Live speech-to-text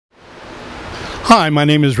Hi, my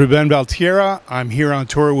name is Ruben Valtierra. I'm here on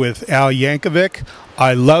tour with Yankovic.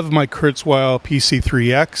 I love my Kurzweil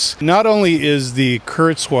PC3X. Not only is the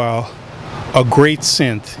Kurzweil a great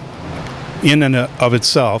synth in and of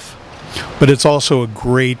itself, but it's also a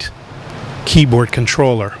great keyboard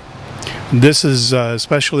controller. This is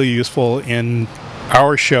especially useful in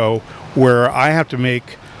our show where I have to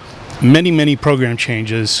make many program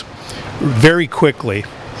changes very quickly.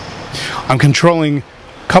 I'm controlling a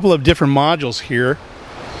couple of different modules here,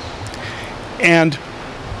 and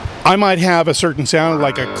I might have a certain sound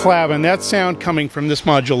like a clav, and that sound coming from this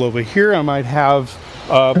module over here. I might have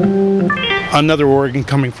another organ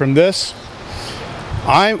coming from this.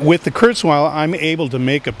 With the Kurzweil, I'm able to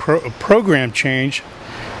make a program change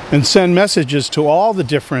and send messages to all the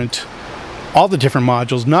different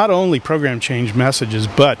modules, not only program change messages,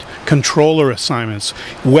 but controller assignments.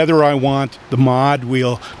 Whether I want the mod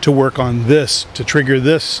wheel to work on this to trigger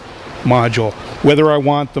this module, whether I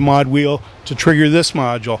want the mod wheel to trigger this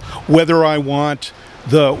module, whether I want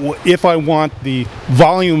if I want the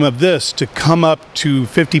volume of this to come up to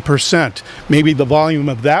 50%, maybe the volume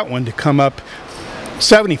of that one to come up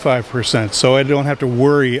 75%, so I don't have to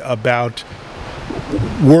worry about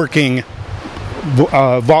working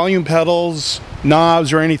volume pedals,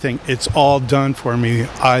 knobs, or anything. It's all done for me.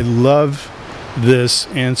 I love this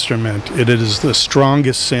instrument. It is the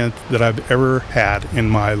strongest synth that I've ever had in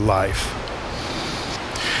my life.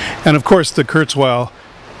 And of course the Kurzweil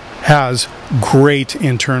has great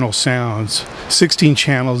internal sounds. 16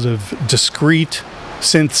 channels of discrete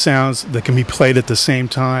synth sounds that can be played at the same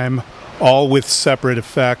time, all with separate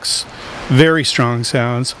effects. Very strong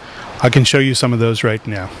sounds. I can show you some of those right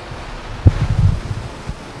now.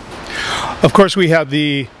 Of course, we have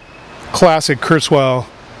the classic Kurzweil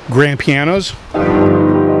grand pianos.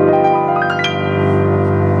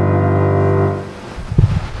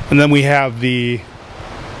 And then we have the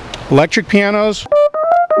electric pianos.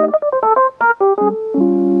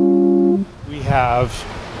 We have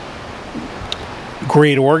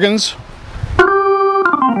great organs,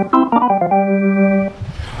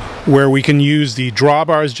 where we can use the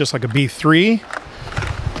drawbars just like a B3.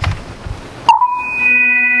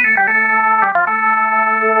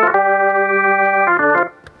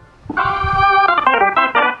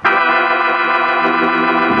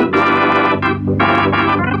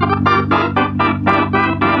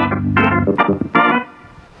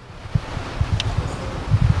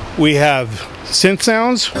 We have synth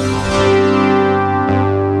sounds.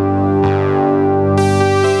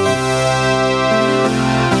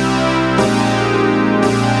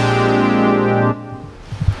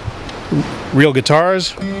 Real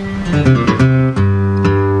guitars.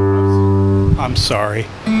 I'm sorry.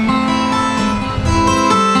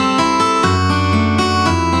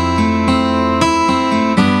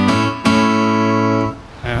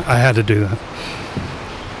 I had to do that.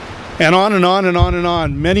 And on and on and on and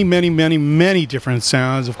on. Many different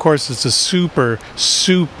sounds. Of course, it's a super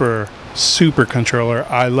controller.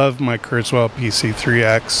 I love my Kurzweil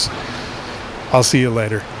PC3X. I'll see you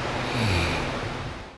later.